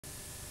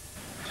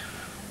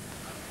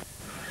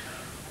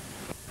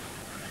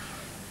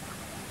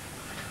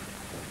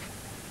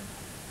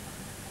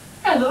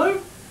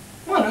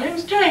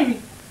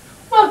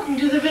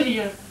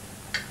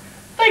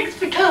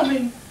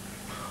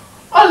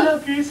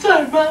you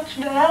so much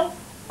now.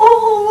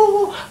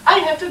 Oh, I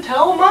have to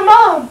tell my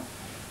mom.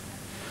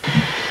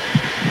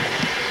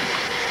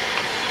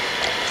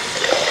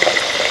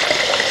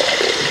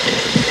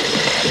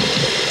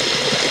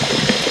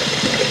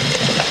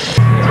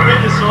 To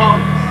read the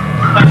song.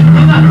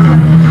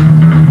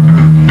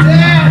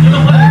 Yeah, you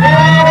know what?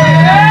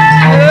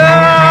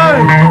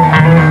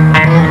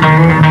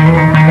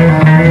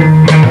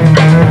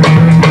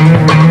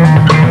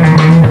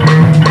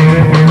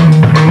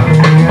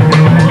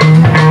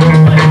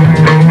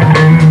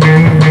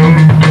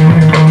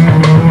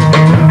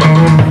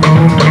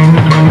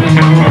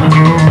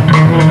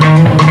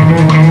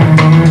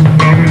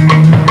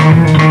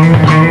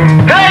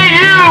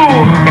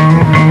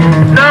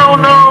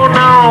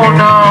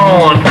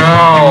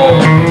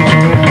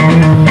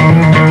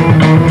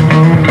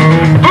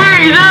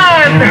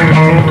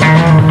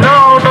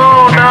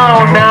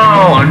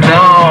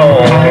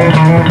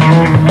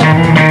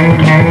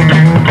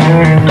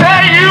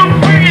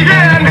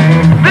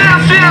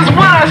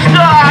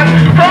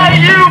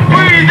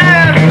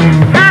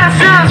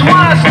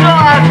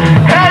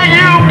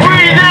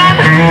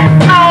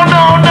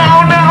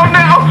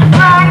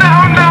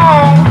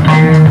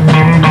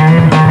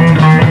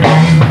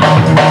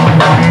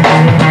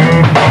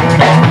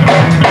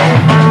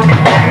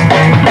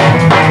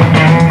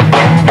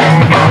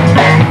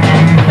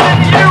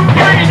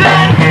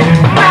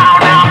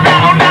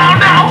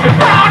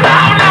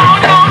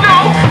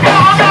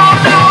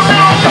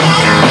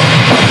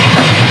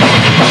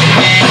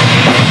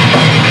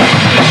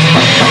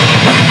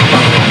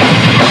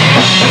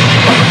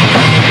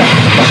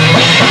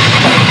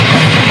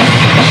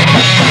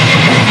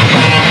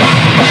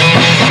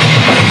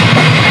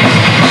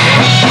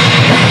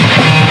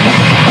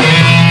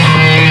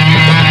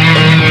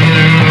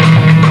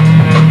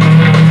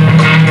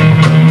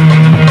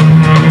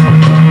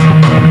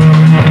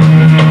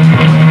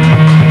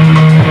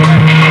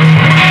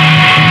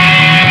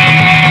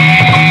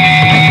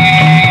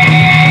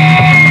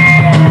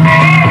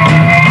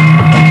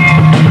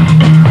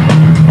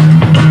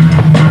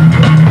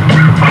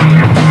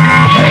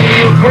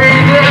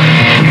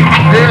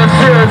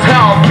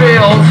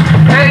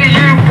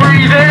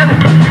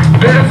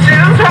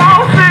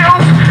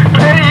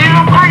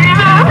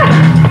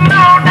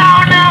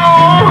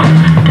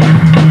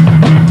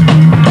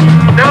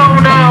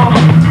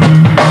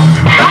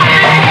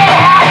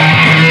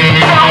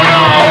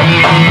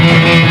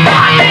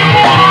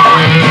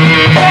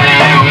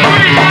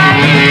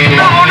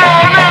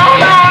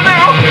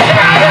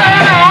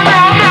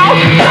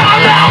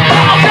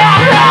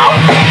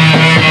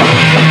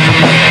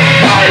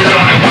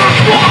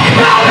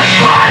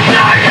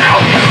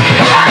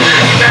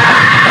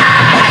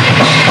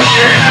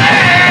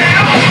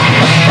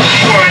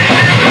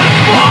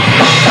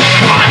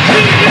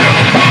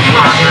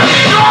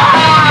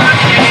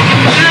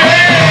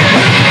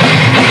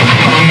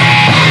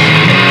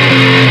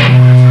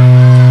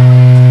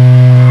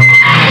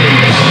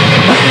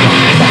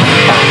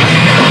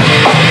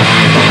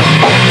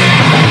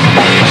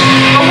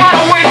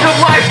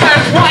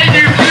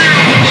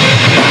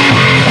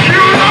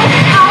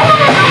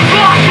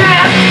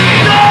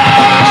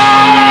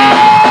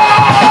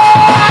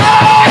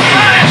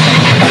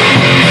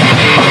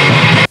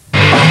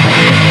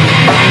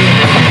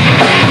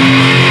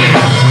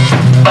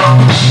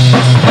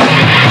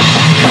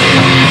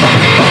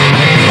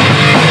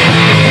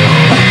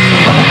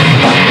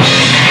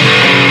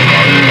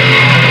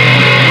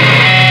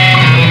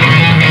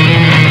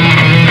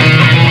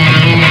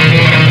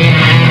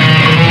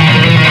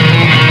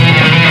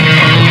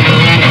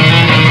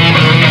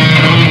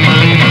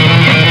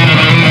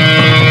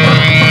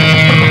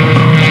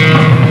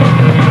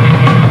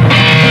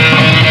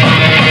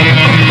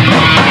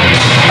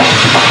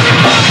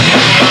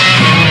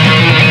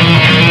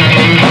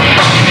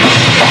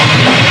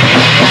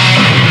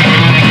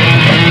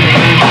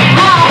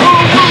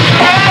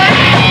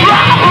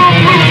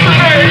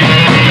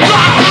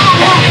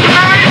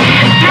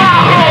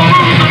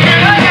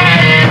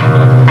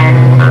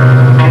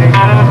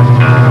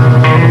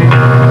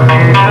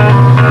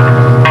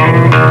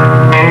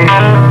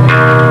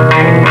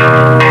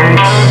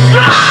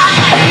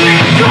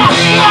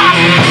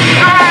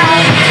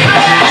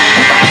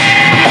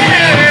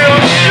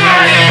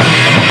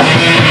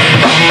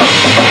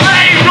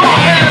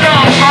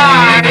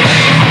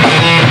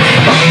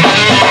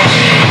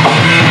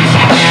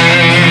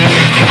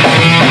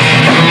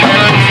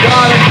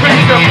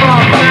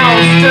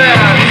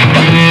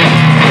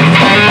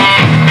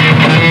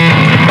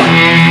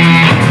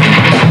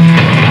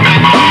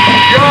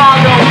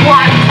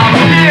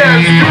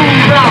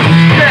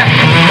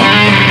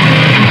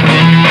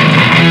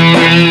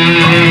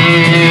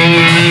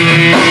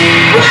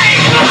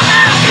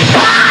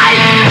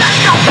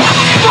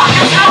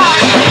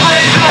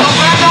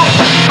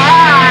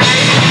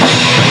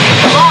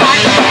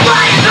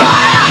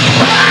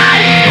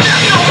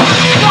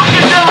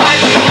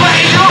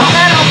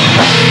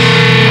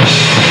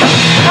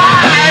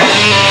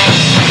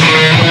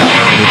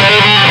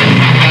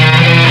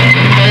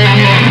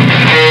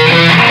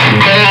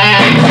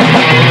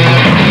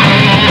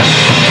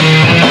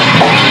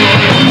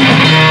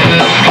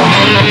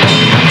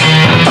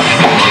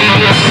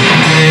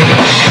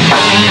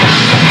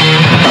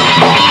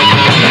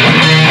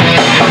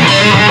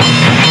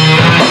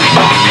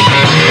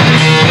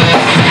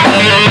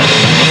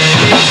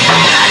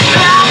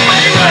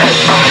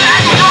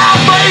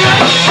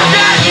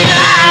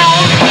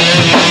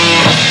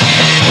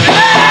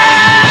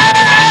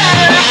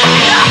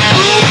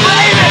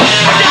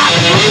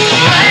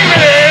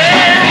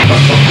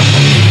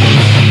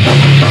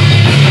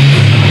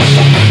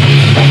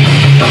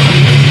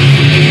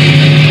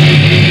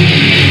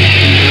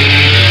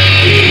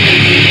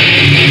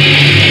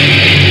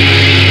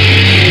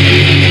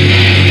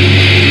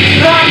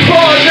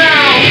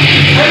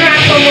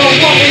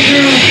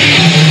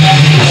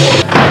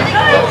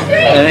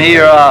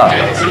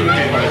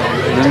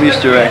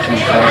 misdirecting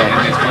the car.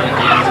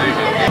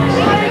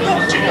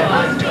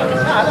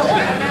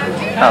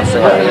 Can't see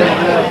over there.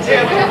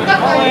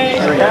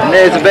 And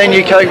there's a brand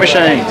new Coke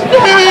machine.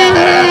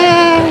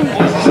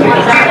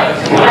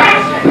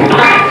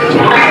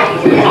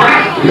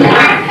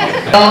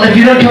 If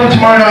you don't come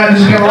tomorrow night,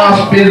 this is going to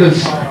last bit of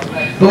this.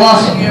 The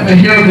last song you ever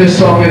hear of this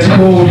song, it's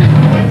called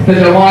The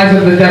Demise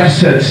of the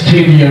Deficits,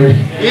 TVO.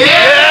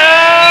 Yeah!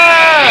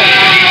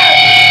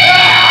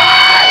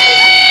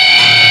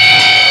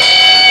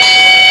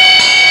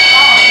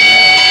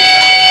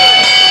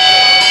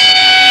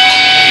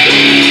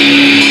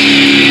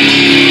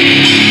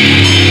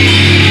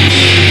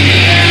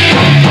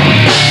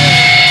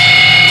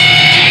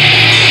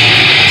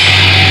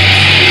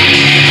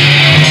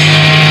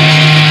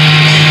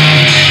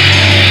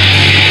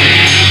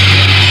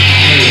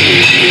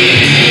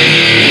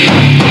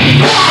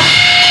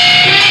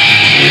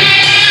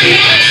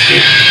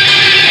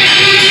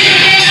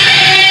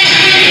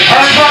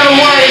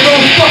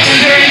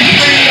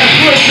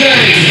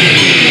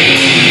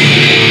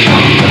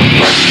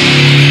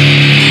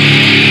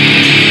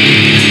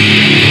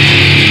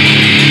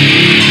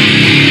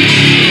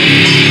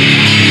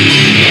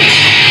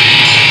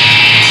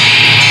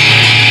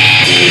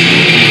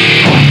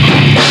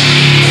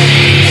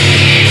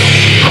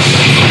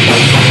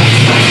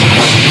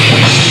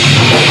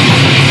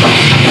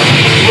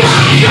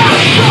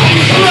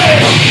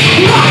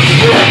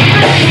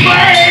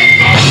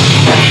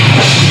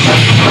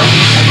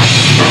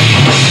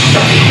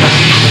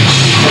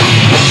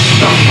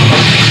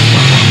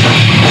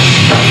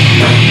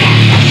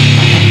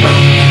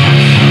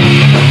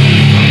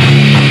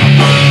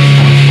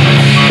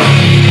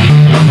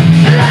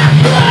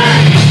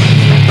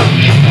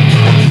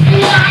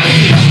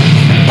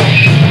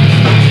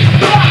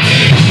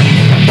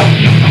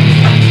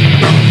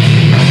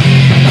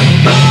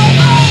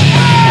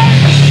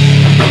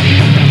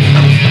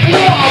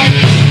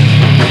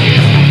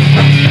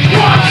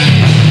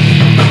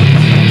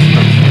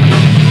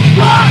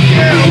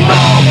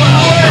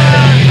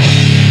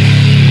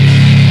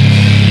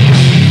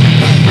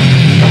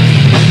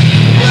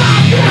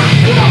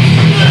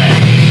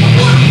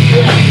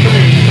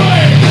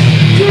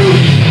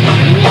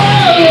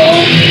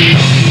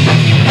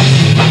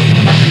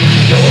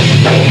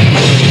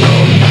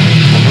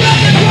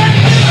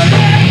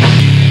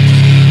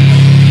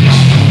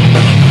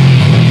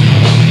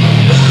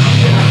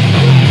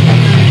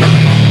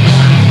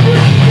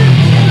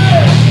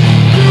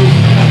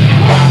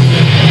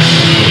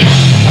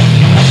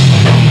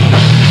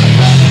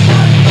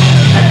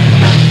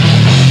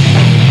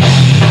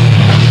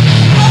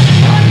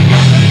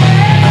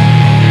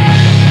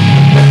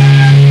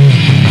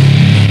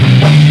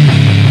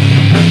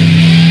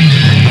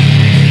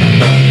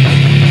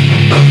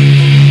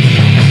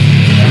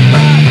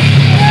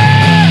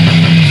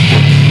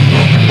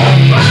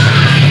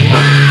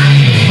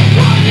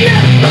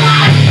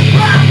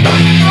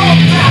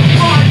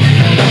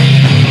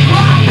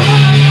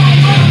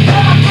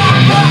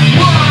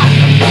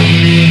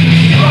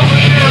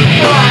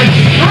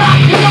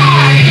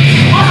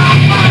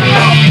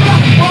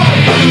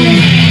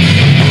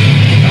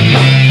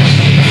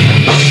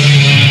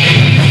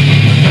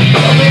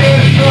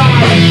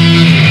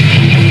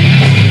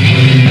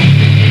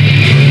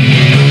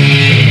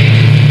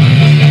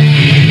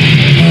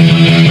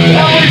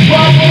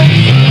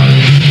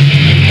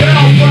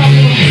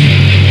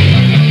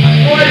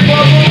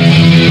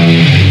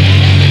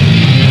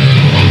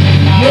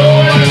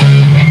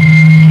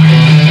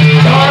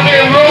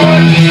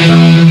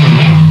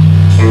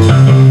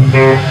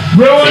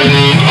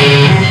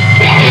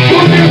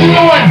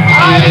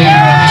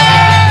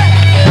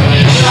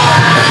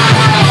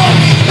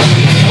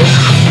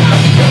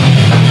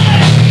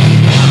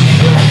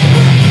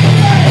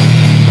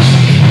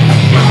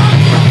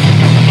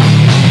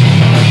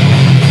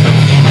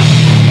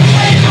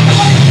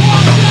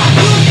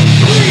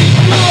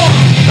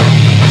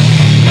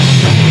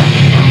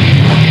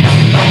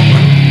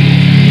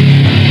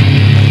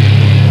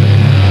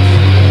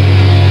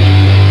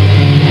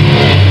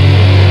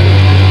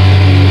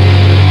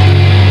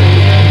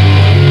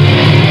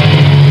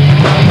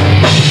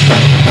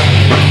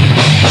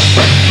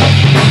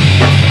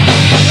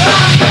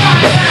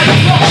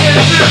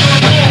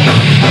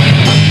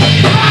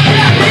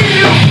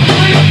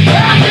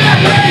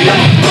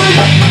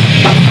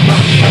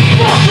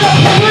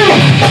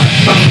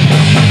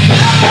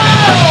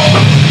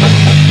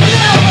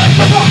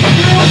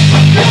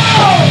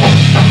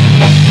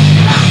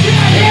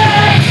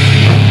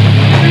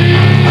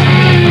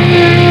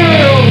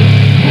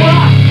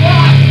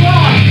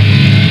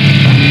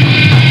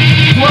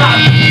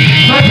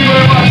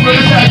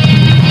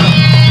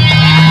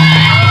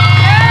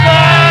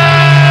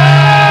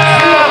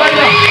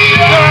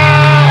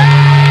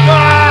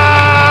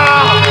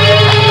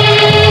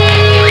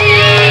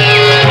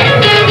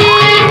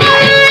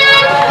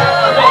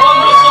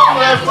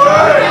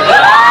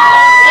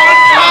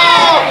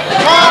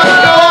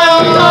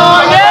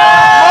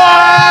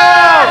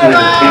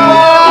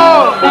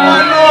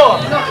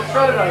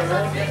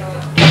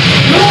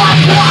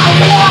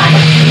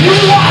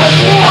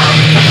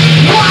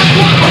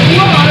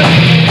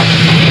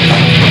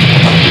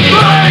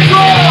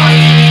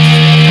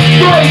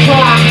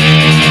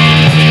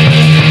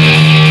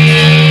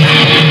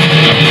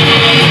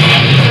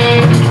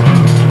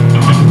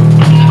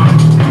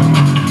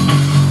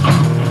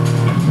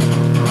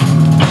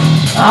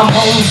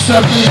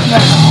 surface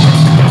now.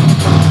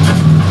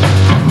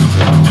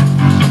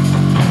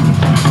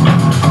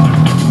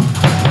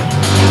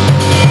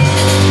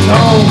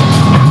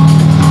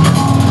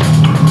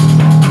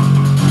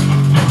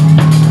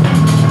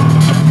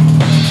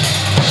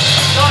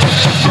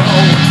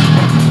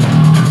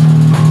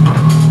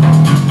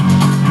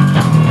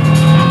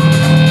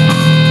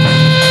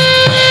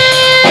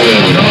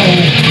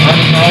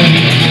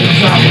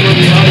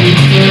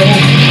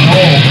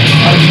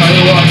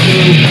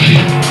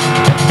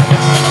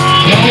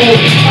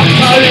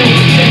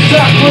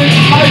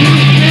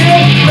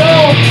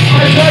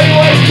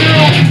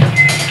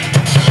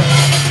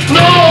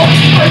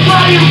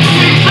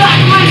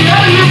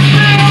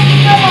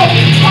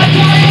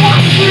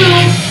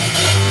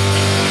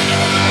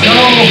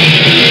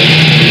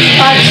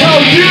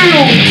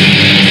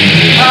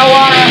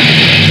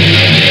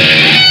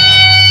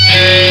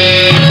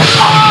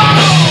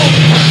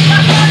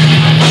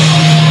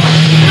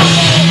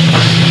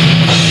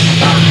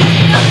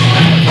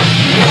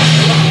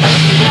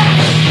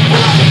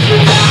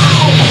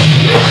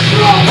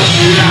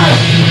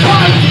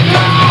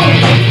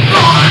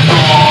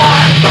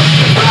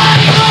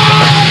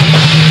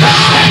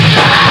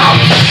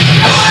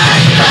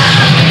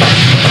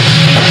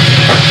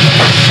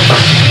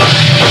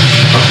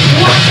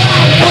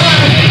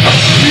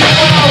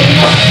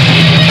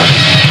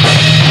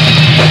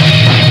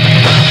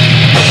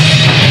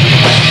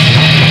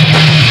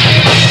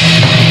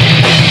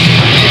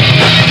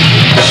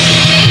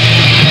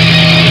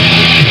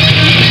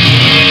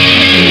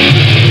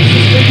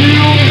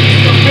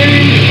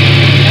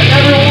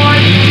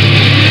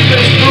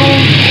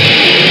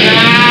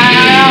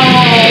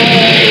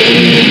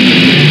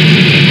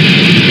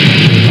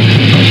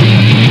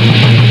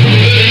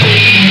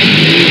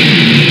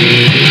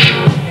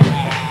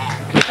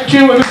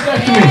 With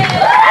Ektomy.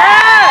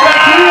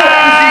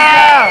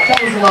 That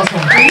was the last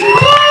one.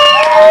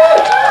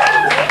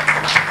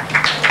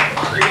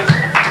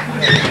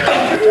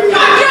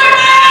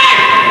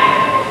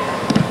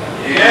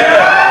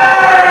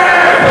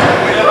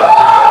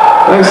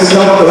 Thanks for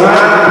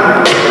that.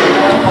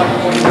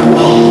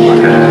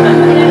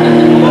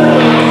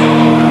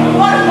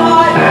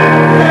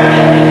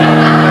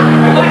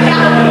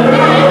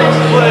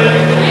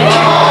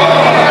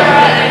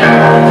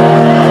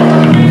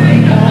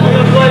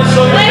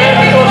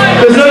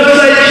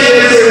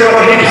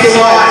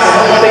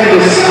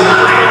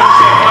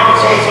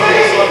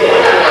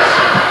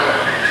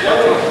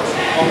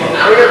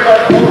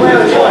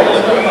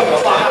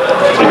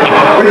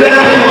 We're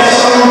down to the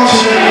song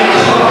to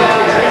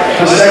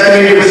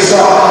Isaachsen with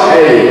Scott.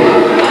 Hey.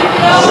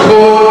 It's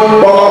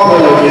called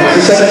Bob.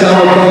 It's the second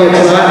time we're playing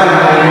it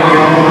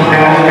tonight.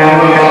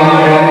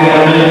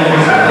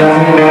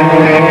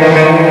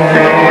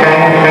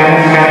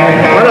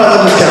 One of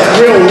them is a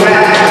real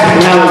wet,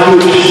 now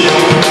huge,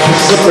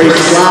 slippery,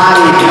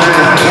 slidey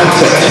kind of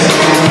concept.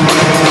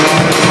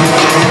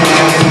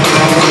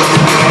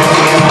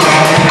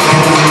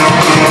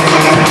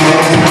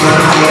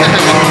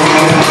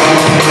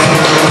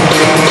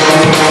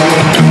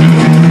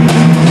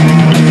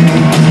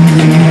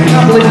 I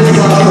believe this is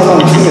the last time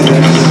I'm singing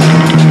this.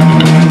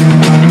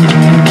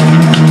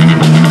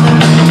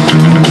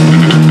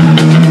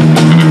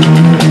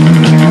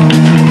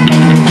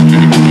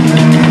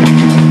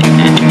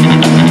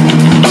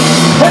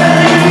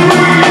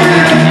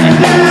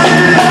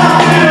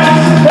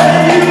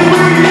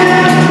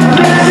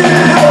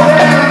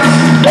 Hey,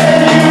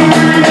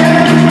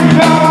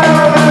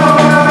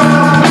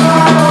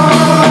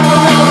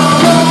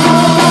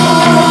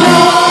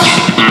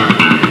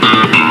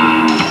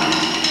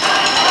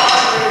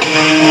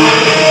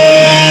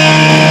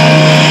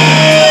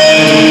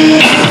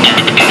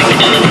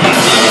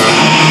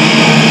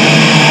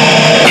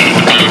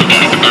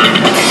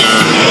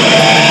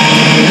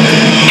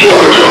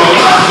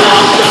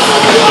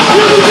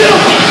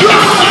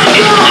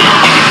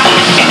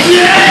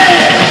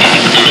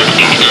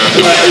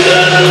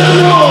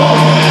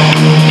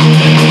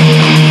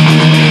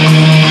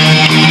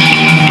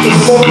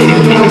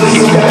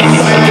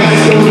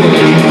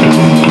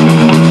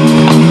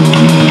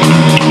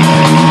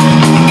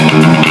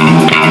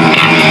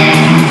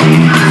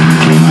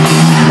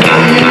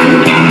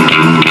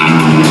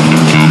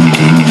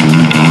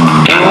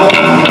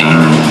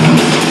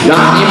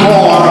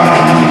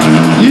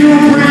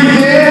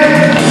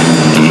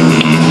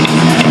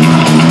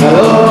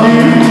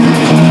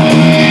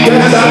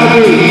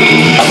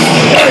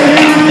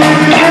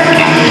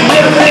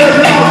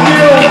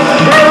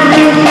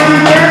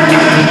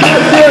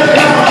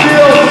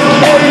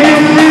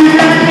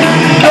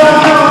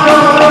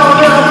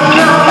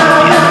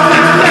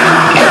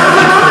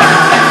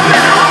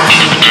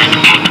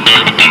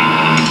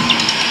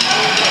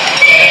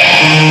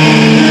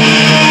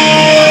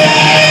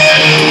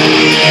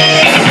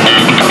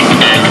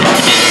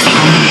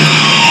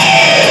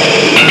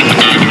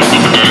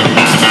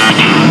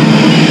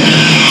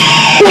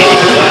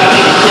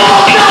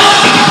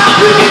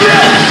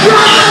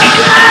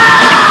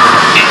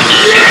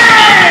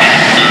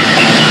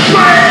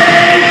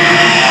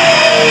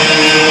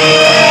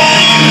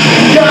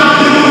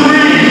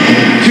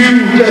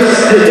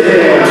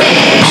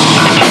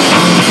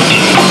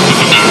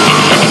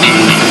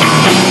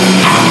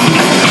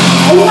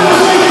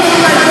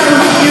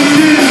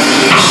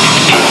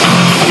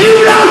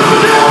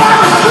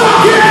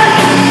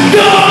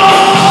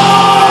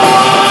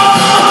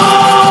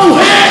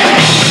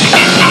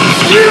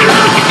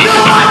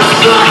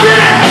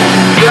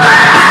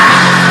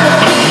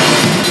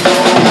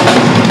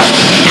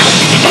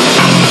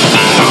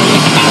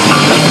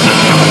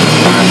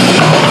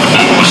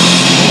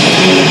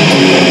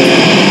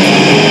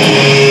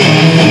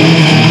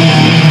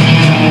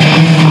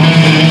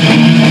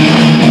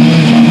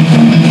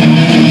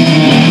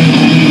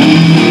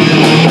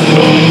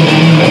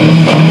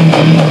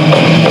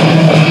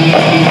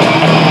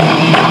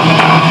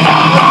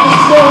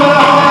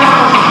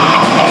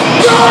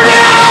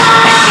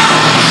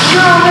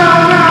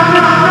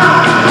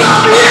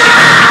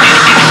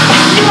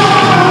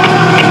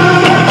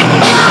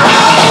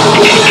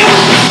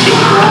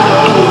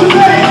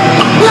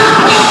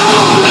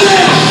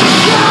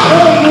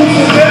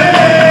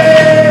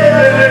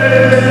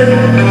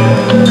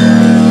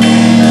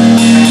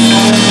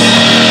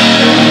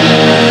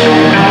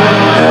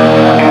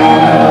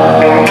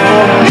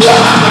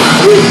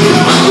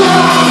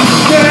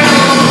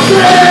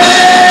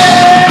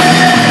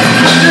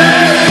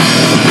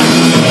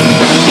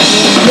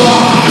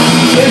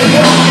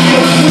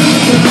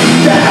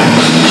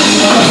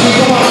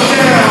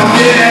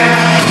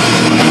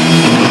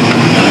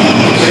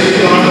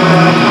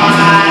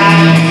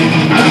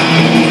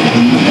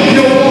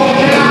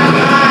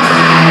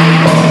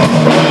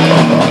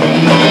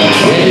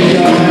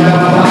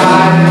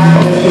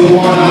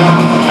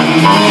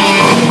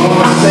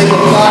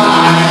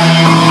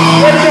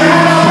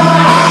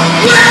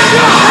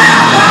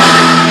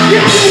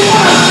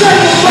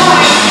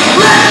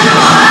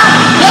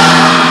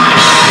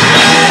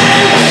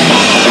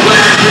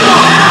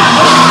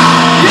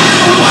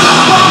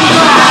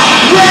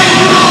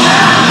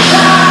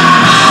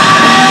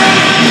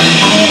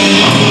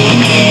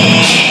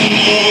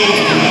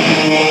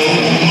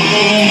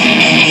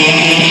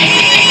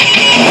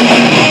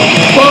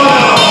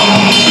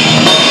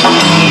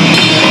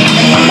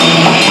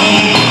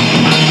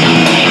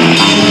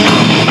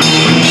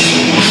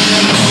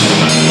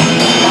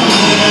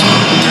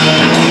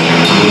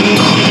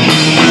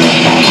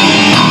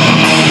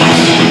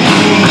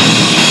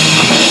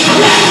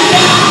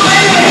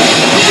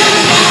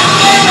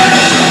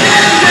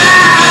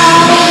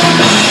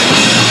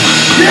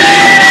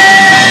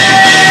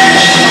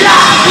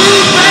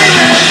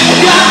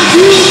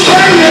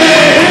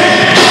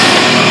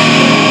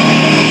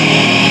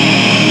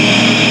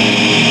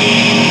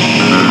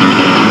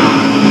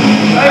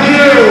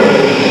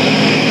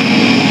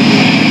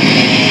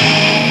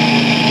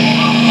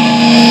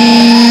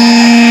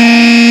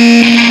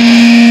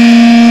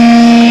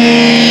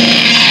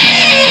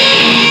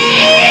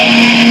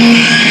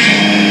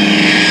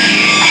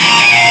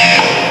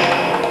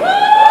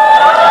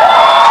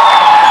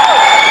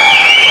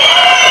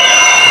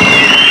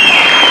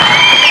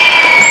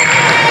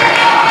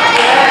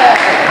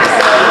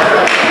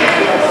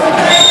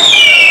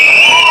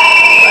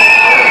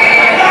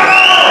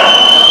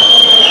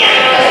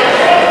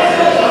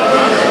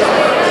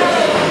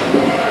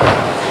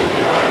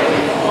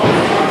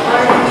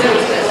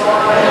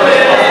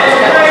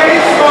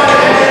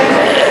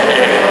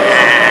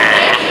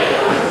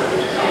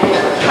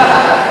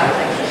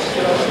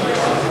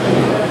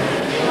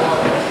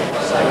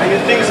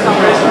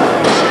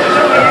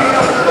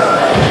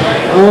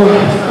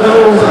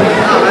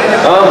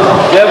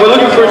 Yeah, we're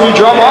looking for a new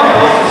drummer.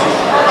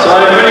 So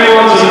if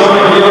anyone's a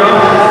drummer here,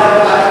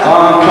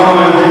 come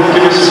and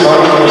give us a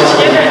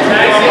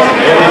start.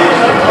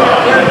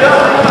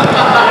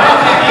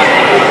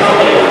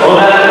 All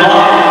that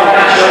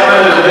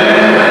over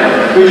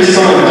there, we just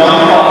saw the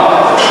dump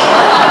part.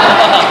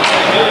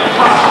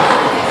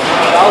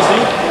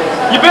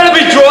 You better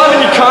be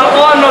driving, you can't.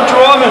 I'm not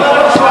driving.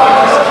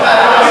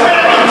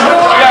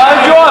 Yeah,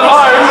 I'm driving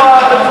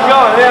home,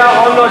 but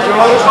yeah, I'm not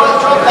driving.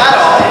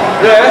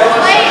 Yeah.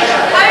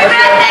 Happy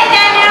birthday,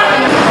 Daniel!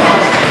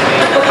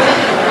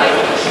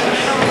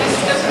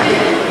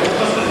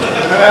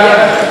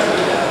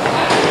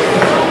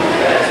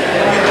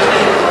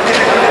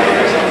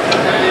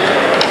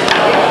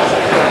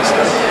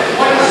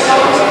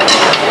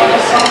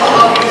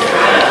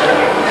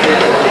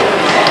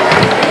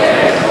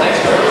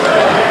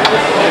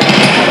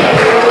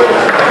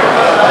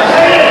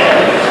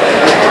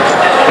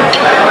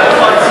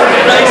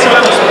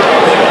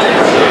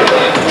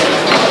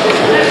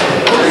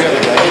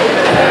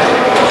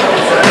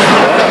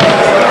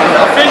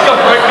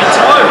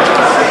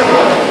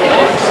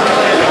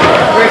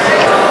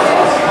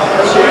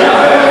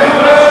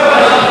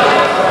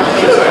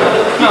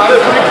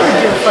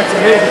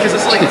 Because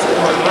it's like,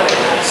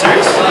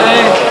 seriously?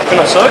 Can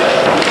I sew?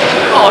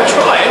 Oh, I'll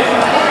try it.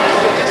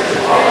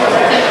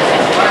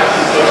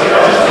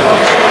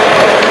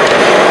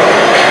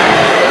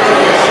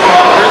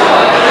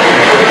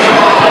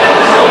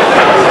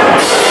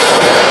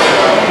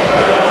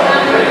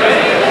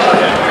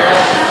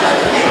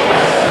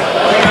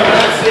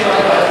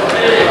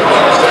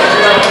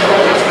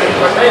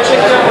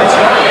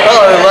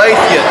 Hello, Leith,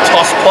 you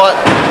tosspot.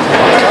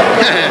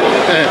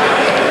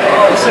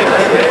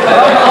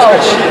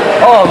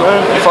 Oh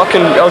man,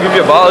 fucking, I'll give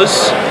you a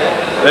buzz.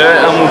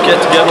 Yeah, and we'll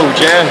get together, we'll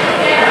jam.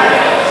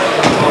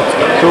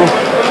 Cool.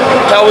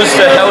 How was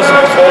the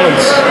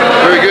performance?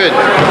 Very good.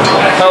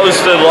 How was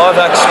the live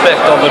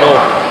aspect of it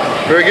all?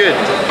 Very good.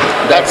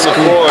 That's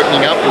before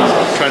opening up and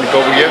trying to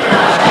gobble you.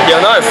 Yeah,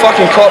 I know,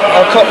 fucking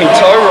I caught my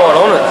toe right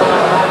on it.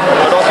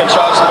 But I can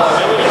charge it.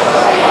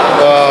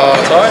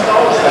 Sorry?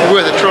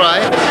 Worth a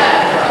try.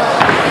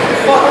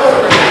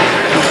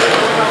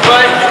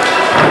 Mate,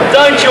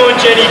 don't join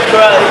Jenny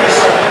Craig's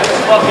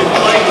fucking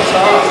playing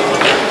guitar.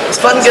 It's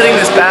fun getting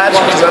this badge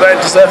because I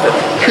don't deserve it.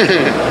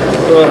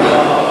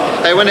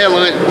 Hey, wonder how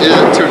long it is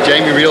until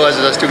Jamie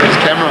realises I still got his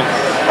camera.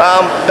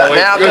 But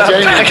now, Good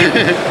Jamie.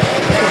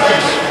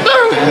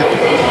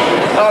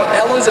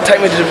 how long does it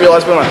take me to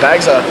realise where my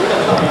bags are?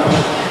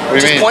 What do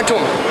you Just mean? point to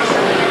them.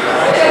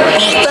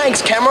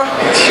 Thanks, camera.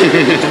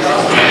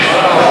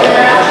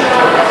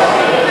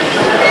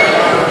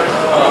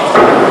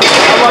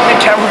 I love you,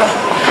 camera.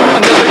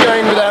 I'm never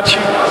going without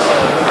you.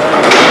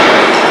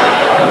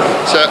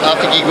 So,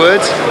 after gig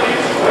words?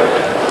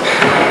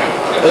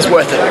 It was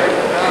worth it.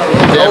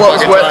 Yeah, Oh, well, it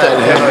was fucking worth tired.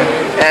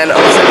 it. And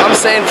I'm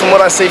seeing from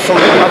what I see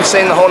I've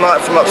seen the whole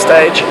night from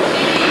upstage,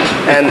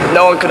 and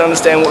no one could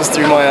understand what was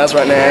through my eyes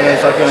right now, and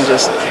if I can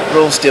just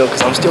rule still,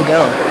 because I'm still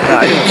going.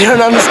 No, you don't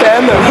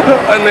understand them.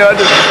 Only I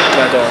do.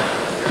 No, don't.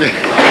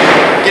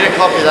 Get a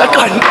copy of that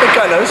one. That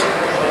guy knows.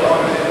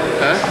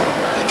 Huh?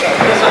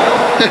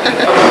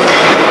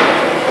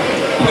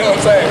 You know what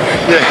I'm saying?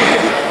 Yeah.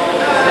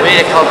 We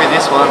need a copy of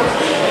this one.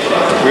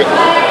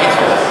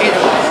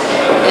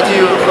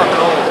 Interview with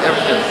fucking all,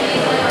 everything.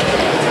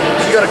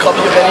 You got a copy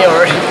of any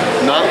already?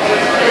 No.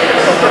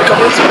 Got a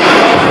copy of this one?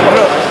 Why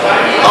not?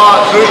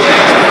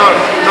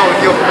 No,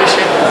 with your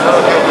permission.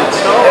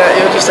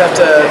 Yeah, you'll just have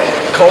to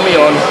call me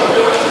on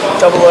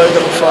 0055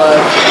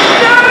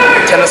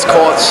 tennis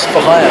courts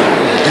for hire.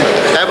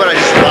 How about I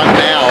just run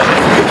now?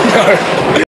 No.